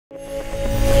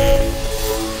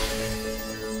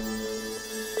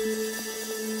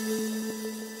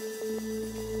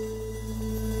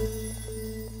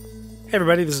Hey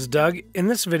everybody, this is Doug. In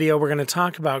this video, we're going to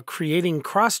talk about creating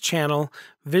cross-channel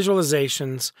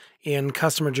visualizations in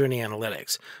Customer Journey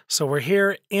Analytics. So we're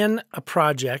here in a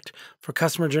project for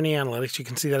Customer Journey Analytics. You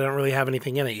can see that I don't really have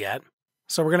anything in it yet.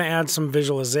 So we're going to add some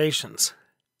visualizations.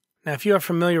 Now, if you are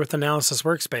familiar with Analysis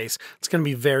Workspace, it's going to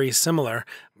be very similar.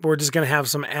 We're just going to have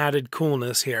some added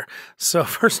coolness here. So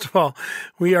first of all,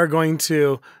 we are going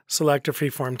to select a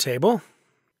Freeform table.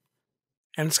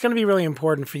 And it's going to be really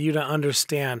important for you to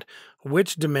understand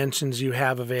which dimensions you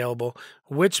have available,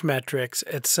 which metrics,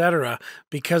 etc.,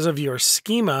 because of your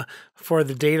schema for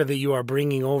the data that you are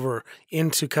bringing over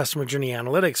into Customer Journey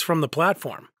Analytics from the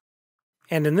platform.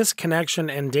 And in this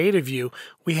connection and data view,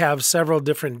 we have several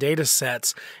different data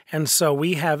sets. And so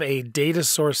we have a data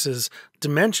sources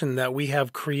dimension that we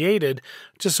have created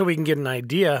just so we can get an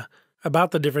idea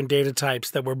about the different data types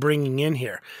that we're bringing in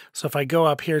here. So if I go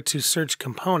up here to search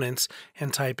components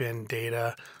and type in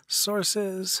data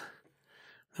sources,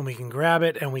 then we can grab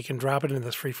it and we can drop it into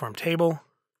this Freeform table.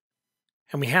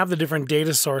 And we have the different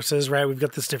data sources, right? We've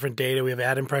got this different data. We have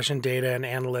ad impression data and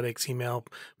analytics, email,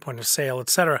 point of sale,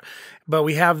 etc. But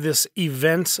we have this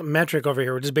events metric over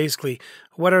here, which is basically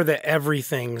what are the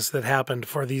everythings that happened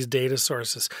for these data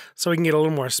sources. So we can get a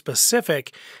little more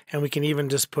specific, and we can even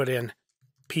just put in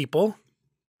people,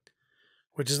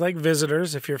 which is like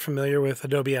visitors if you're familiar with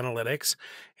Adobe Analytics,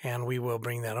 and we will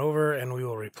bring that over and we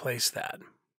will replace that.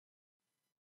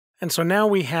 And so now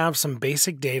we have some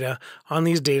basic data on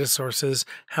these data sources,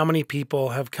 how many people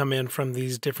have come in from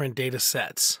these different data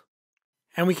sets.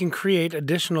 And we can create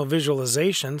additional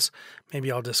visualizations.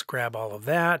 Maybe I'll just grab all of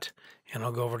that and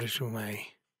I'll go over to my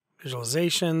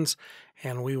visualizations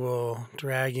and we will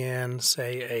drag in,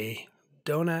 say, a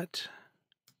donut.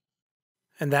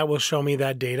 And that will show me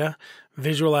that data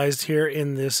visualized here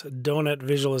in this donut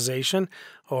visualization.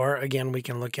 Or again, we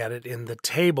can look at it in the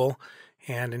table.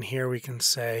 And in here we can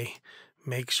say,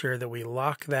 make sure that we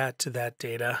lock that to that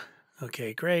data.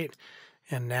 Okay, great.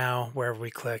 And now wherever we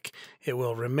click, it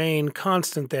will remain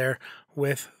constant there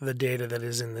with the data that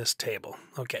is in this table.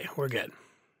 Okay, we're good.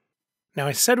 Now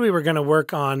I said we were going to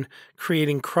work on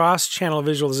creating cross-channel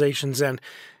visualizations, and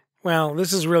well,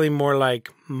 this is really more like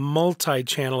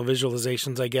multi-channel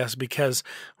visualizations, I guess, because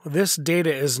this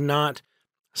data is not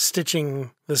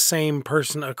stitching the same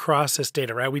person across this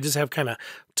data, right? We just have kind of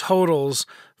totals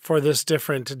for this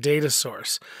different data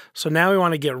source. So now we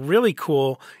want to get really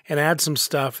cool and add some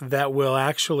stuff that will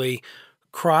actually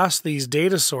cross these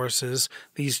data sources,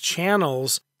 these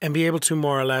channels, and be able to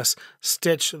more or less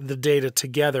stitch the data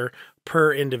together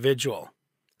per individual.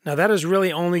 Now that is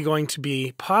really only going to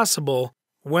be possible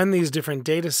when these different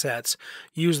data sets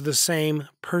use the same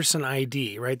person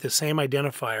ID, right? The same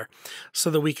identifier,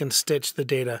 so that we can stitch the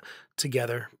data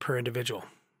together per individual.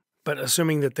 But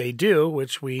assuming that they do,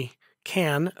 which we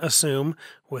can assume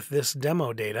with this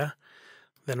demo data,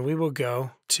 then we will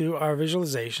go to our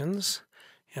visualizations,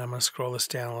 and I'm going to scroll this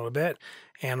down a little bit,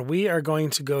 and we are going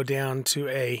to go down to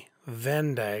a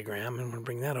Venn diagram, and we'll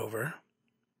bring that over.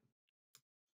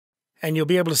 And you'll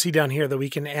be able to see down here that we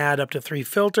can add up to 3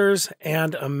 filters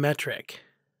and a metric.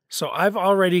 So I've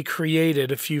already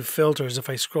created a few filters. If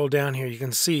I scroll down here, you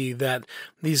can see that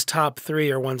these top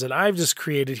 3 are ones that I've just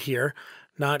created here,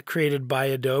 not created by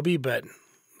Adobe, but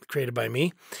created by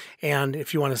me. And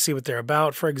if you want to see what they're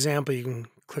about, for example, you can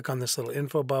click on this little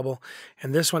info bubble.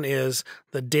 And this one is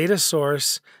the data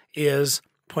source is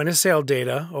point of sale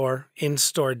data or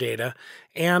in-store data,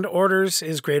 and orders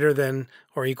is greater than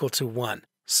or equal to 1.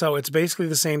 So it's basically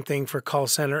the same thing for call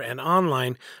center and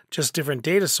online, just different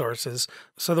data sources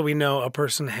so that we know a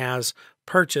person has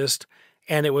purchased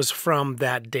and it was from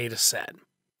that data set.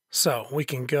 So we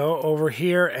can go over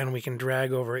here and we can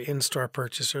drag over in-store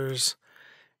purchasers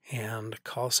and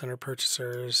call center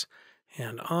purchasers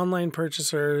and online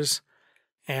purchasers.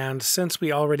 And since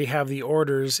we already have the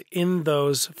orders in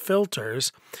those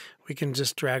filters, we can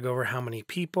just drag over how many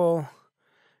people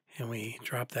and we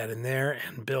drop that in there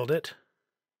and build it.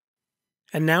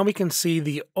 And now we can see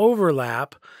the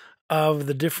overlap of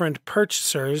the different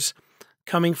purchasers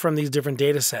coming from these different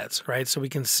data sets, right? So we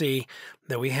can see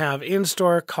that we have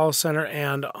in-store, call center,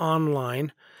 and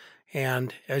online.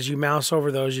 And as you mouse over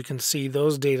those, you can see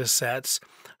those data sets,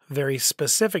 very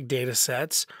specific data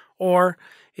sets. Or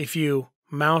if you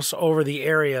mouse over the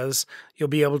areas, you'll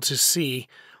be able to see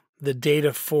the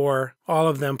data for all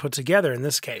of them put together in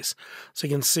this case. So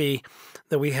you can see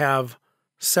that we have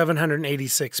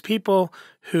 786 people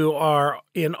who are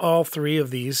in all 3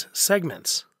 of these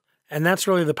segments. And that's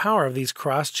really the power of these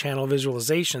cross-channel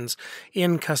visualizations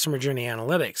in Customer Journey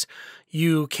Analytics.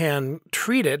 You can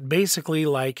treat it basically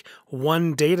like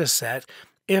one data set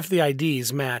if the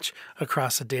IDs match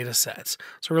across the data sets.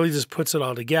 So it really just puts it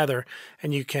all together,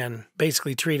 and you can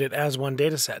basically treat it as one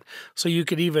data set. So you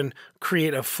could even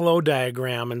create a flow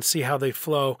diagram and see how they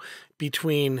flow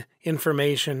between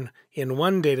information in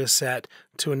one data set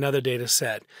to another data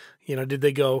set. You know, did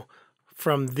they go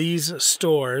from these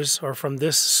stores or from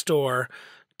this store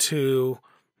to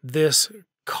this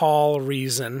call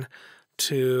reason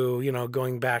to, you know,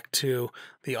 going back to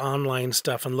the online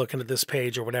stuff and looking at this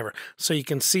page or whatever. So you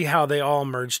can see how they all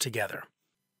merge together.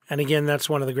 And again, that's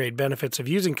one of the great benefits of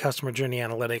using customer journey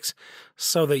analytics,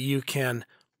 so that you can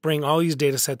bring all these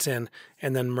data sets in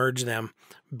and then merge them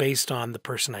based on the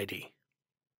person ID.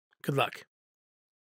 Good luck.